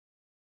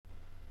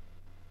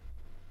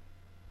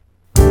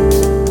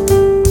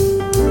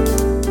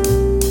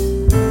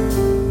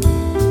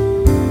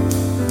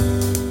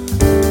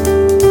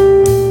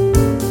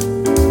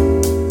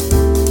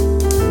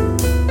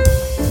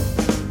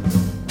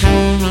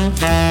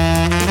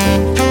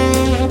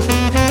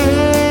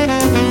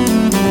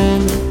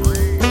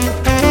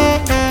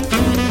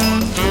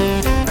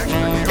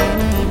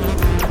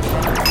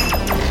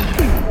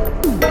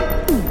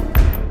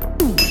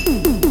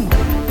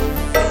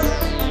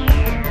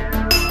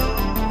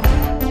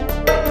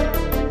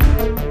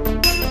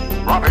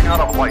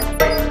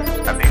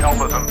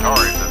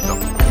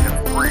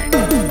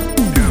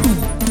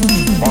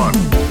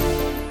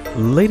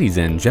Ladies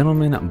and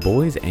gentlemen,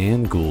 boys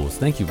and ghouls,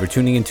 thank you for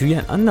tuning in to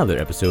yet another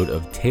episode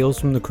of Tales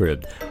from the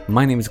Crypt.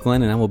 My name is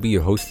Glenn and I will be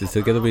your host as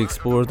together we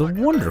explore the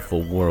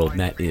wonderful world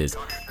that is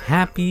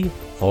Happy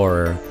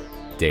Horror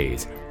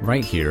Days,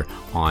 right here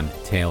on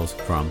Tales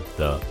from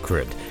the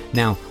Crypt.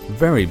 Now,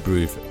 very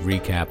brief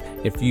recap.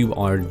 If you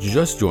are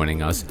just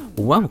joining us,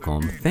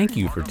 welcome, thank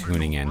you for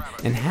tuning in,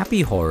 and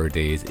Happy Horror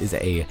Days is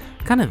a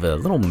kind of a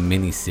little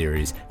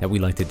mini-series that we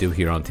like to do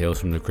here on Tales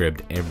from the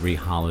Crypt every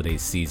holiday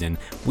season.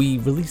 We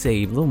release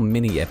a little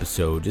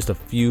mini-episode, just a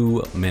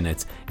few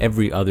minutes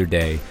every other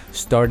day,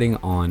 starting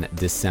on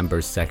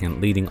December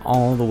 2nd, leading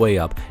all the way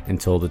up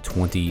until the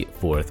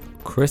 24th,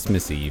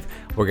 Christmas Eve.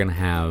 We're going to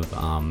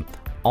have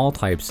all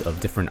types of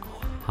different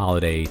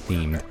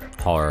holiday-themed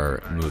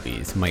horror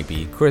movies. Might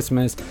be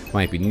Christmas,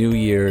 might be New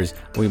Year's.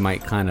 We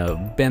might kind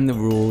of bend the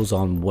rules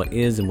on what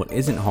is and what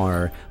isn't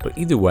horror, but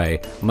either way,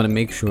 I'm going to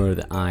make sure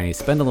that I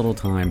spend a little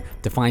time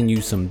to find you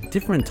some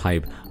different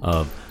type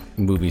of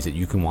movies that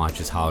you can watch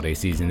this holiday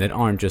season that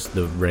aren't just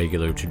the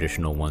regular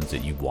traditional ones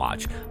that you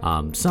watch.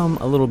 Some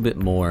a little bit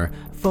more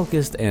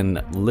focused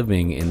and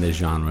living in the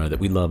genre that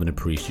we love and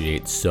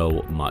appreciate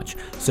so much.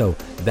 So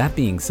that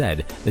being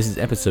said, this is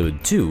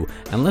episode 2,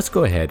 and let's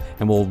go ahead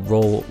and we'll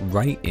roll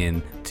right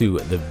in to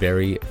the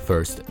very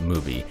first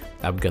movie.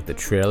 I've got the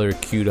trailer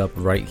queued up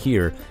right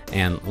here,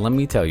 and let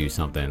me tell you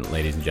something,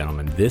 ladies and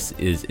gentlemen, this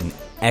is an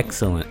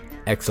excellent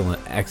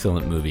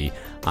movie.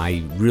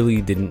 I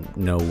really didn't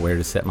know where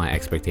to set my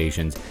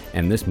expectations,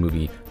 and this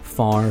movie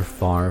far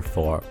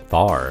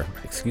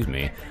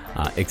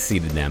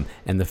exceeded them,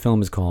 and the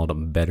film is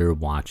called Better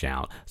Watch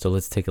Out. So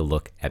let's take a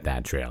look at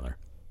that trailer.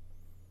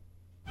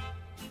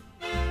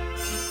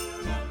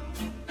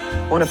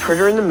 Want to put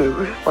her in the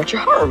mood? Watch a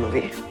horror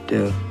movie.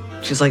 Dude,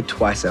 she's like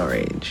twice our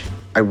age.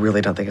 I really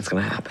don't think it's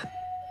gonna happen.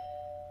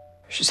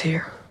 She's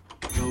here.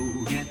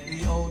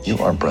 You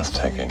are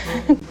breathtaking.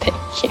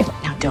 Thank you.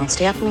 Now don't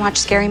stay up and watch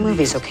scary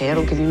movies, okay?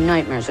 It'll give you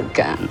nightmares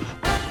again.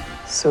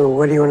 So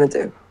what do you want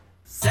to do?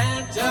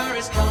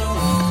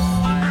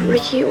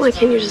 Ricky, why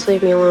can't you just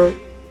leave me alone?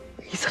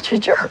 He's such a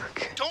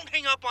jerk. Don't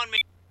hang up on me.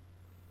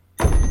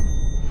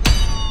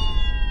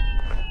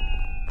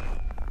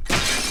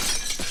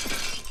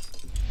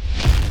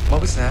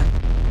 What was that?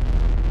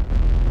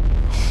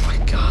 Oh my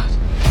god.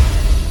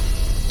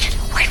 Get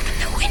away from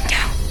the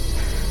window.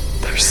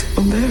 There's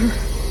someone there.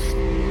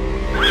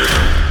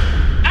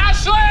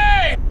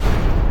 Ashley!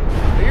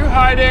 Are you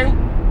hiding?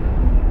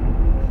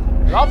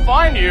 I'll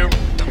find you.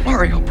 Don't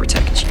worry, I'll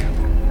protect you.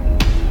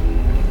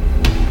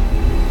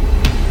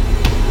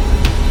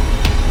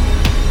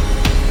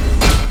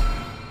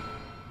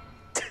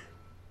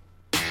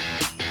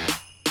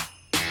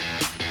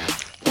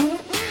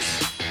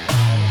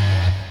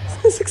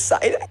 This is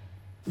exciting.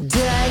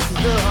 Deck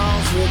the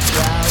halls with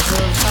boughs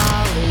of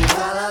holly.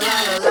 La la la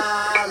la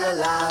la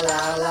la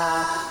la la.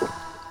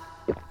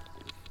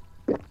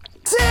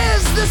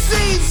 'Tis the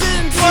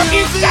season to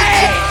be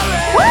jolly.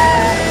 La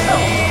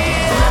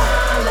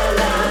la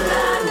la la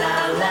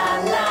la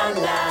la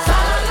la.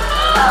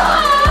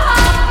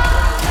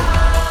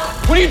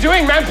 What are you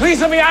doing, man?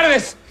 Please let me out of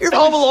this. You're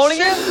home alone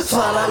again?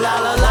 La la la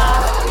la la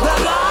la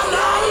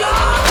la la.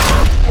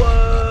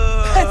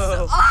 Whoa.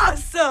 That's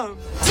awesome.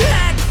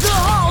 Deck the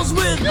halls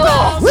with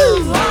boughs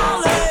of holly.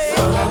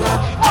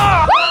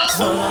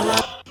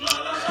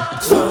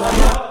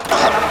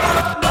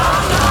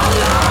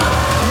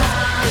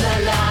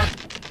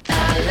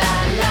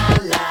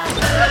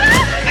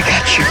 I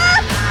got you.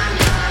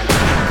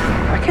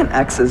 Why can't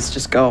exes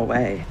just go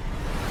away?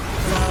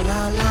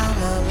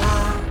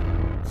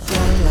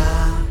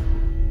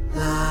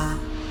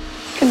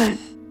 Good night.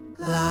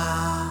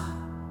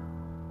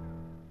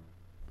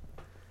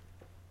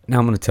 Now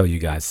I'm going to tell you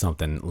guys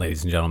something,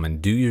 ladies and gentlemen.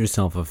 Do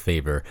yourself a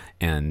favor,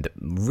 and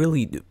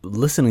really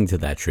listening to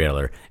that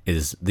trailer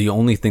is the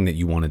only thing that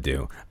you want to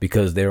do,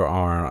 because there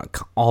are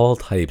all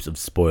types of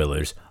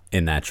spoilers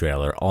in that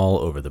trailer all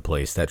over the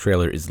place. That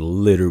trailer is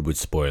littered with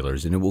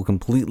spoilers, and it will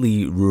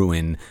completely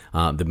ruin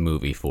the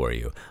movie for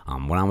you.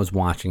 When I was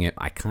watching it,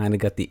 I kind of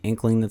got the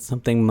inkling that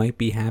something might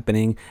be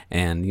happening,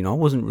 and I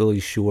wasn't really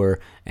sure,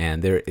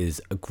 and there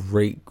is a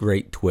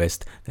great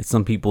twist that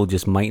some people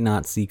just might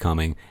not see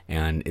coming,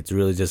 and it's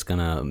really just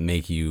gonna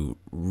make you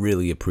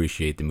really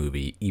appreciate the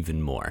movie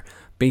even more.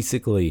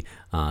 Basically,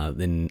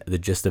 then the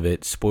gist of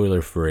it,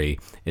 spoiler free,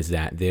 is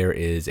that there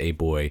is a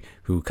boy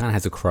who kind of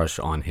has a crush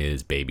on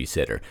his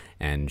babysitter,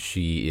 and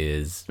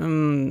she's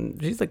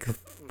like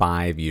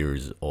 5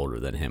 years older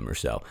than him or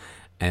so.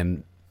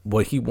 And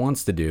what he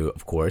wants to do,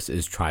 of course,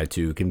 is try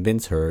to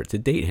convince her to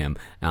date him.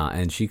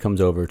 And she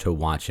comes over to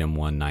watch him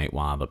one night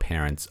while the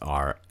parents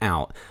are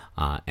out,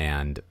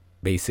 and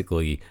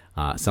basically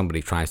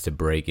somebody tries to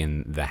break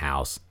in the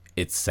house.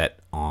 It's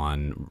set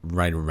on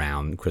right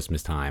around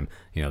Christmas time.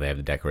 They have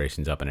the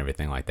decorations up and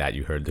everything like that.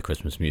 You heard the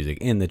Christmas music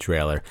in the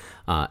trailer,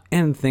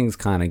 and things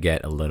kind of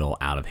get a little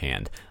out of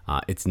hand.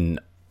 It's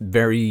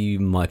very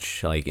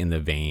much like in the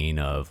vein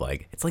of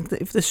like, it's like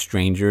if the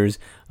Strangers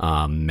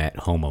met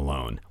Home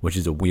Alone, which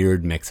is a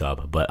weird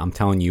mix-up, but I'm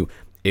telling you,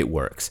 it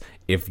works.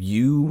 If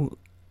you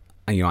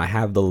I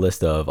have the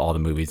list of all the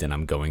movies that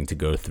I'm going to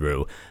go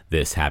through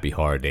this Happy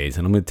Horror Days,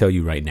 and I'm going to tell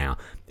you right now,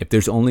 if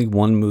there's only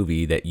one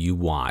movie that you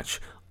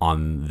watch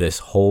on this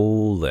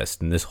whole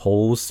list and this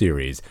whole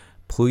series,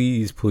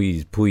 please,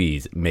 please,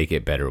 please make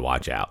it Better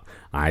Watch Out.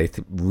 I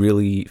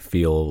really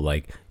feel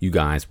like you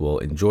guys will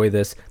enjoy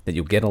this, that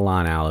you'll get a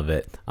lot out of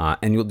it,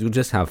 and you'll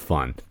just have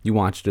fun. You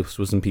watch this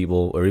with some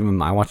people, or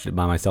even I watched it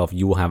by myself,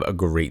 you will have a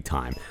great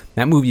time.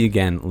 That movie,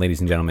 again, ladies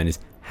and gentlemen, is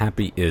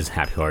Happy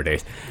Horror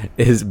Days,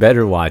 is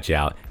Better Watch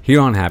Out,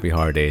 here on Happy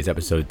Horror Days,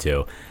 episode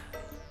 2.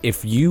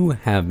 If you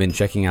have been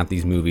checking out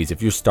these movies,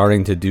 if you're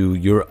starting to do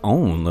your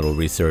own little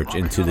research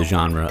into the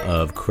genre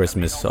of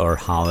Christmas or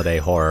holiday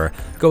horror,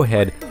 go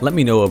ahead, let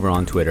me know over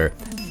on Twitter,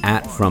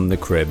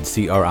 @FromTheCrib,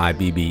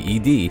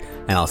 CRIBBED,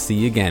 and I'll see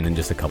you again in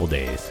just a couple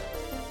days.